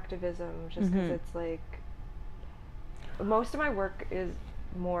activism, just because it's like most of my work is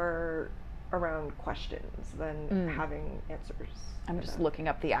more around questions than having answers. I'm just looking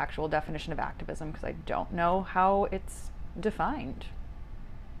up the actual definition of activism because I don't know how it's defined.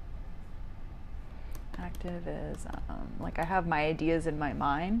 Activism. Like I have my ideas in my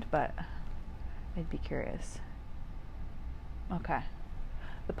mind, but I'd be curious. Okay.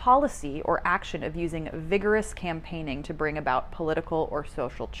 The policy or action of using vigorous campaigning to bring about political or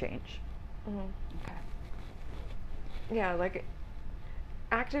social change. Okay. Yeah, like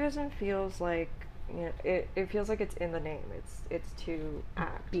activism feels like, you know, it feels like it's in the name. It's to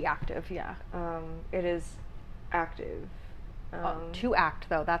act. Be active, yeah. It is active. To act,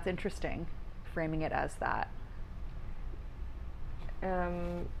 though, that's interesting. Framing it as that.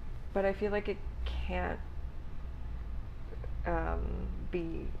 But I feel like it can't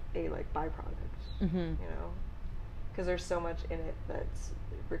be a like byproduct, you know, because there's so much in it that's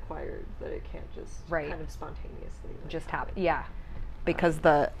required that it can't just kind of spontaneously like, just happen. Yeah, because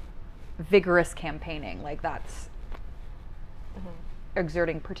the vigorous campaigning, like that's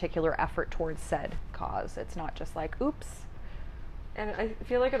exerting particular effort towards said cause. It's not just like oops. And I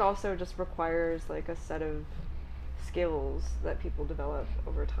feel like it also just requires like a set of skills that people develop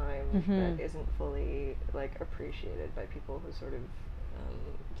over time that isn't fully like appreciated by people who sort of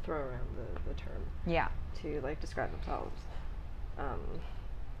throw around the term to like describe themselves.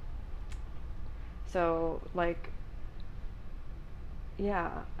 So like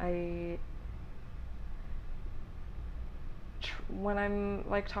when I'm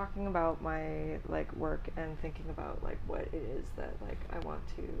like talking about my like work and thinking about like what it is that like I want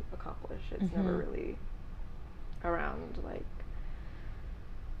to accomplish, it's never really around like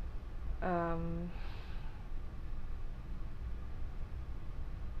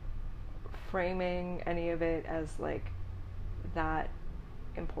framing any of it as like that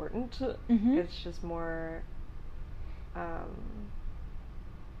important. It's just more a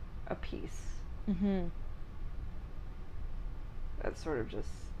piece that's sort of just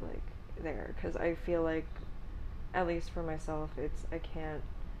like there, because I feel like, at least for myself, I can't,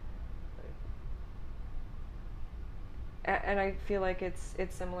 and I feel like it's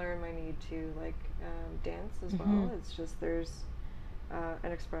similar in my need to like dance as well. It's just there's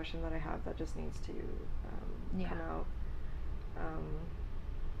an expression that I have that just needs to come out,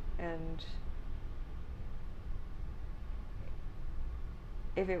 and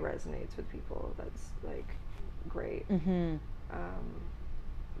if it resonates with people, that's like great.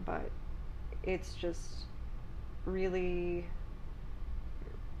 But it's just really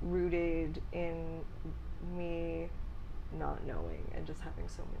rooted in me not knowing and just having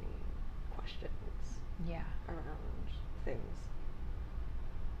so many questions around things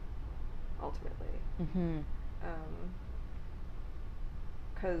ultimately.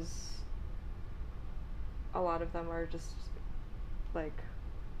 Because a lot of them are just like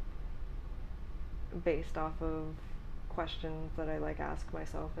based off of questions that I like ask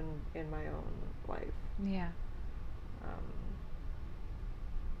myself in my own life. Yeah.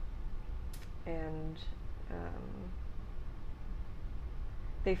 And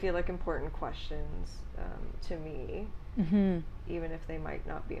they feel like important questions to me, even if they might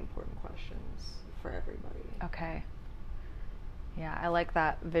not be important questions for everybody. Okay. Yeah, I like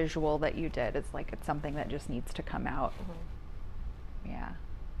that visual that you did. It's like it's something that just needs to come out. Yeah.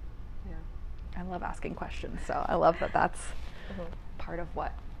 Yeah. I love asking questions, so I love that that's part of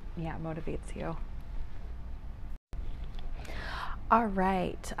what, motivates you. All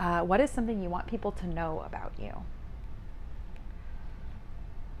right. What is something you want people to know about you?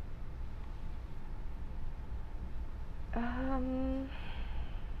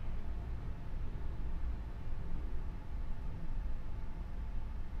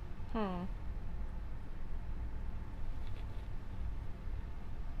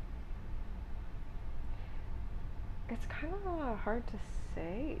 It's kind of hard to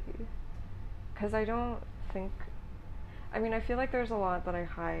say, because I don't think, I mean, I feel like there's a lot that I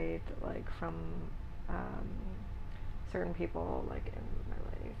hide, like, from certain people, like, in my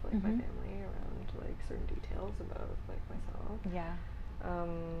life, like my family, around, like, certain details about, like, myself. Yeah.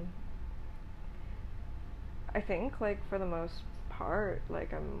 I think, like, for the most part,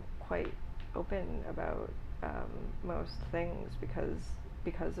 like, I'm quite open about most things because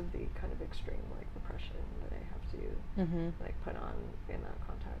of the kind of extreme, like, repression that I have to like put on in that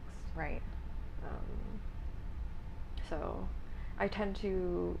context. Right. So I tend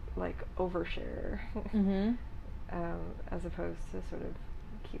to, like, overshare as opposed to sort of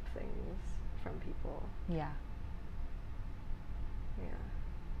keep things from people. Yeah. Yeah.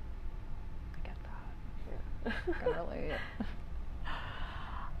 I get that. Yeah. I can relate.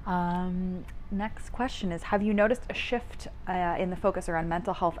 Next question is, have you noticed a shift in the focus around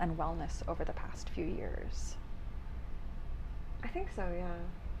mental health and wellness over the past few years? I think so, yeah.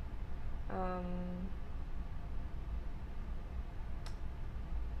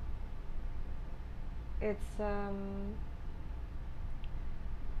 It's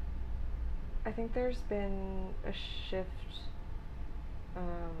I think there's been a shift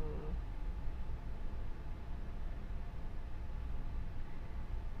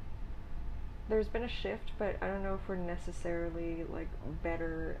there's been a shift, but I don't know if we're necessarily, like,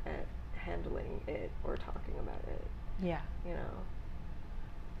 better at handling it or talking about it. Yeah. You know?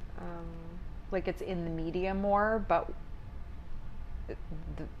 Like, it's in the media more, but the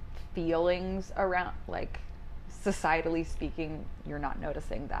feelings around, like, societally speaking, you're not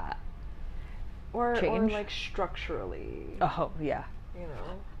noticing that change. Or, like, structurally. Oh, yeah. You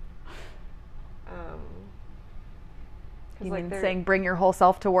know? You like mean saying bring your whole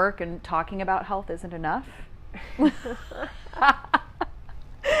self to work and talking about health isn't enough?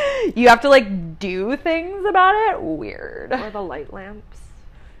 You have to, like, do things about it? Weird. Or the light lamps.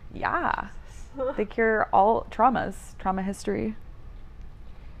 Yeah. They cure all trauma history.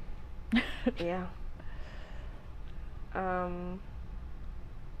 Yeah. I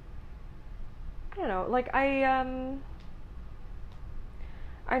don't know. Like, I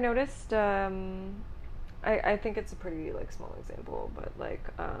noticed, I think it's a pretty, like, small example, but,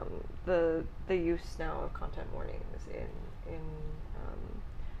 like, the use now of content warnings in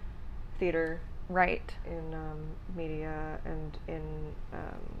theater, right, in media, and in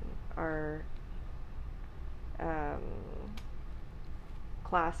our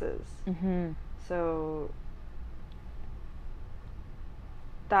classes. So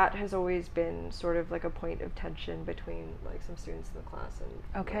that has always been sort of like a point of tension between, like, some students in the class and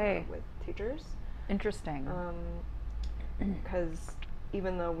with teachers. Interesting. Because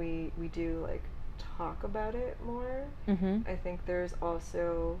even though we do, like, talk about it more, I think there's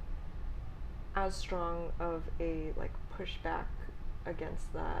also as strong of a, like, pushback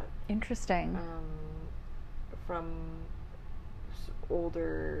against that. Interesting. From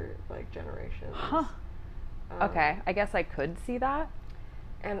older, like, generations. Huh. Okay, I guess I could see that.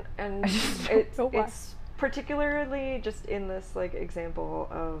 And it's particularly just in this, like, example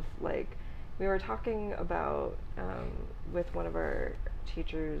of, like, we were talking about with one of our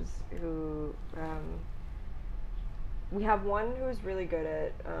teachers who we have one who's really good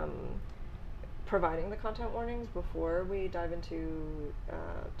at providing the content warnings before we dive into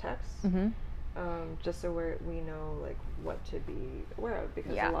text, just so we know, like, what to be aware of,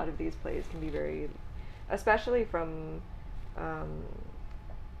 because a lot of these plays can be very, especially from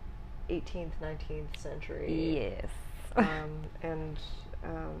 18th, 19th century. Yes. And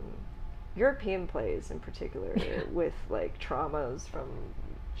European plays in particular with, like, traumas from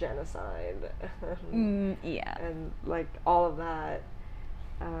genocide and like all of that.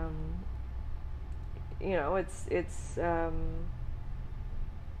 you know, it's a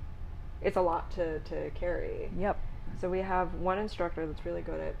lot to carry. Yep. So we have one instructor that's really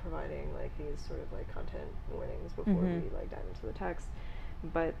good at providing like these sort of like content warnings before we like dive into the text,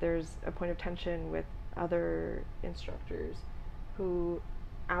 but there's a point of tension with other instructors who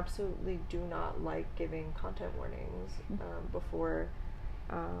absolutely do not like giving content warnings before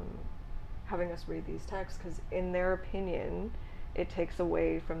having us read these texts, because in their opinion it takes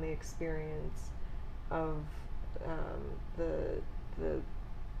away from the experience of the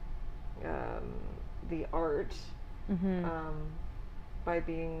art by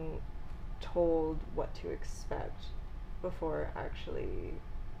being told what to expect before actually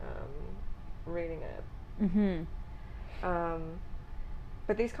reading it.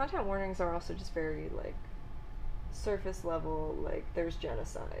 But these content warnings are also just very like surface level, like there's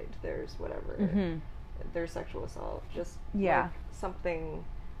genocide, there's whatever, there's sexual assault, just like something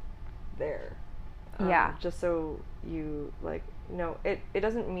there. Just so you like know, it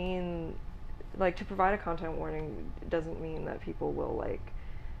doesn't mean like to provide a content warning doesn't mean that people will like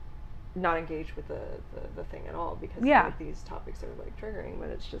not engage with the thing at all, because like, these topics are like triggering, but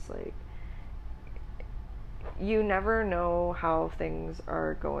it's just like you never know how things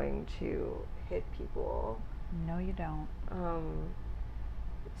are going to hit people. No, you don't.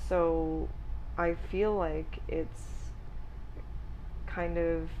 So I feel like it's kind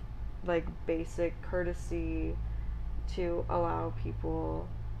of like basic courtesy to allow people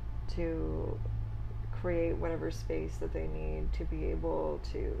to create whatever space that they need to be able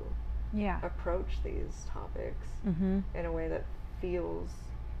to approach these topics in a way that feels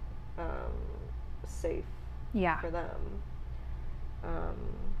safe for them.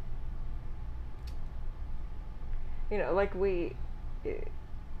 You know, like 18th,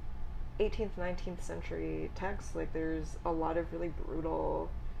 19th century texts, like there's a lot of really brutal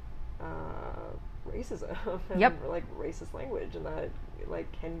racism and like racist language, and that like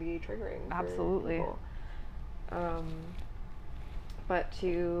can be triggering for people. But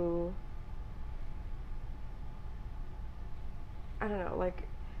to, I don't know, like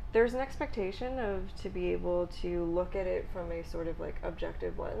there's an expectation of to be able to look at it from a sort of like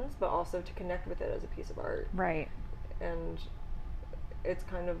objective lens, but also to connect with it as a piece of art. Right. And it's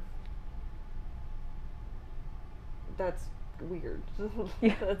kind of, that's weird.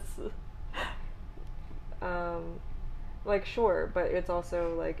 That's like sure, but it's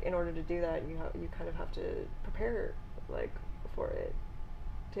also like in order to do that you kind of have to prepare like for it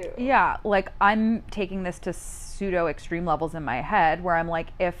too. Yeah, like I'm taking this to pseudo extreme levels in my head where I'm like,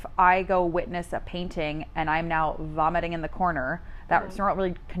 if I go witness a painting and I'm now vomiting in the corner, that's not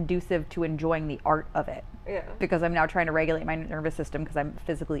really conducive to enjoying the art of it. Yeah. Because I'm now trying to regulate my nervous system because I'm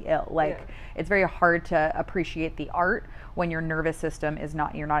physically ill. Like it's very hard to appreciate the art when your nervous system is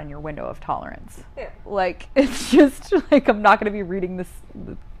not, you're not in your window of tolerance. Yeah. Like it's just like, I'm not going to be reading this.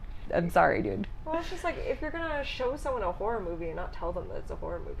 I'm sorry, dude. Well, it's just like, if you're gonna show someone a horror movie and not tell them that it's a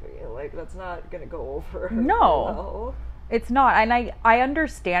horror movie, like that's not gonna go over well. It's not. And I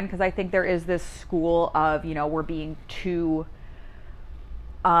understand, because I think there is this school of, you know, we're being too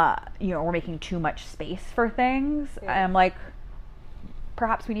we're making too much space for things. And I'm like,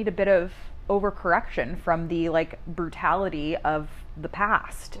 perhaps we need a bit of overcorrection from the like brutality of the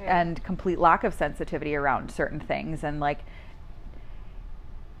past and complete lack of sensitivity around certain things. And like,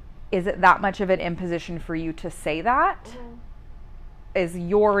 is it that much of an imposition for you to say that? Is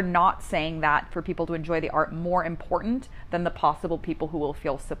your not saying that for people to enjoy the art more important than the possible people who will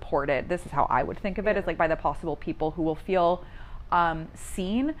feel supported? This is how I would think of it, is like by the possible people who will feel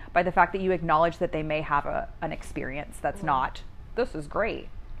seen by the fact that you acknowledge that they may have an experience that's not, this is great.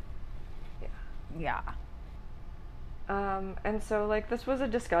 And so like this was a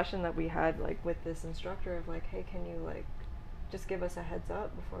discussion that we had like with this instructor of like, hey, can you like just give us a heads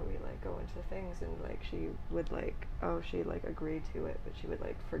up before we like go into things? And like she would like, she like agreed to it, but she would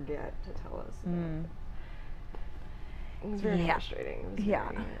like forget to tell us about it. It was very frustrating. It was very,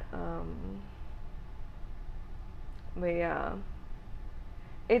 but yeah,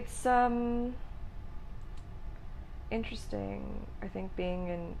 it's interesting, I think, being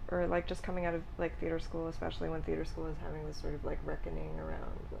in, or like just coming out of like theater school, especially when theater school is having this sort of like reckoning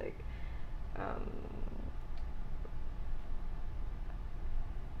around like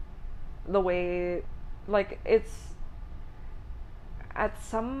the way, like it's on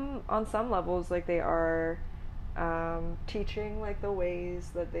some levels like they are teaching like the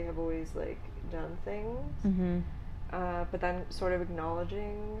ways that they have always like done things, but then sort of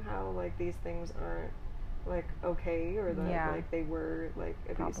acknowledging how like these things aren't like okay, or that like they were like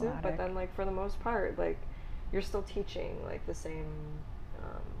abusive, but then like for the most part like you're still teaching like the same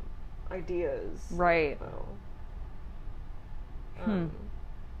ideas. Right.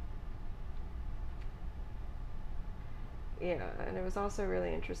 Yeah, and it was also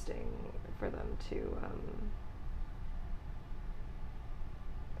really interesting for them to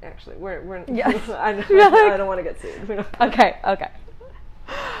actually we're Yes. I don't want to get sued. Okay.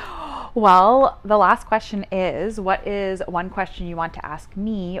 Well, the last question is, what is one question you want to ask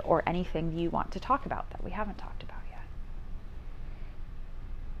me or anything you want to talk about that we haven't talked about yet?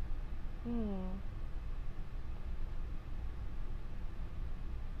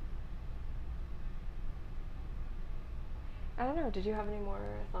 I don't know. Did you have any more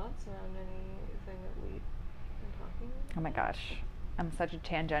thoughts around anything that we've been talking about? Oh my gosh. I'm such a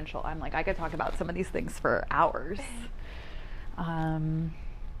tangential. I'm like, I could talk about some of these things for hours.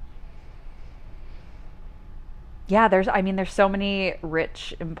 Yeah, there's so many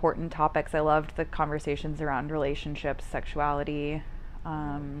rich, important topics. I loved the conversations around relationships, sexuality.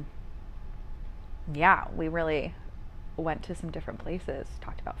 Yeah, we really went to some different places.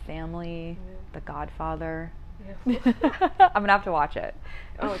 Talked about family, The Godfather. Yeah. I'm gonna have to watch it.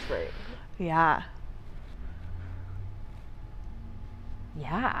 Oh, it's great. Yeah,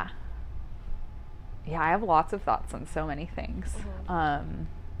 I have lots of thoughts on so many things.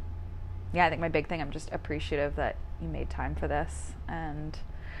 Yeah, I think my big thing, I'm just appreciative that you made time for this, and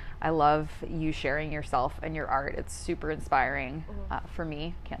I love you sharing yourself and your art. It's super inspiring for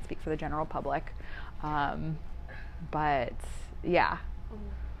me. Can't speak for the general public, but yeah,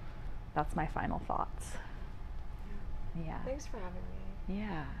 that's my final thoughts. Yeah. Thanks for having me.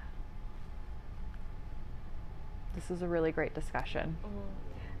 Yeah. This was a really great discussion.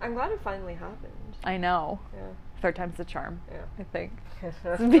 I'm glad it finally happened. I know. Yeah. Third time's the charm. Yeah. I think.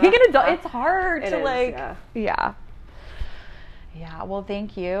 Being an adult, it's hard to like. Yeah. Well,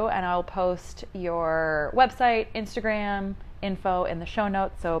 thank you, and I'll post your website, Instagram info in the show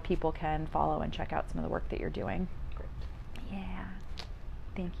notes so people can follow and check out some of the work that you're doing. Great. Yeah.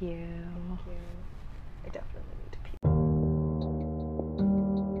 Thank you. Thank you. I definitely need to pee.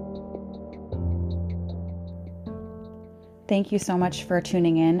 Thank you so much for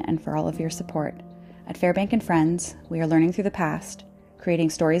tuning in and for all of your support. At Fairbank and Friends, we are learning through the past, creating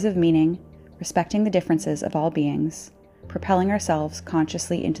stories of meaning, respecting the differences of all beings, propelling ourselves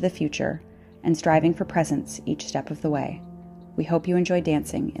consciously into the future, and striving for presence each step of the way. We hope you enjoy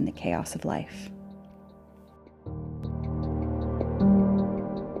dancing in the chaos of life.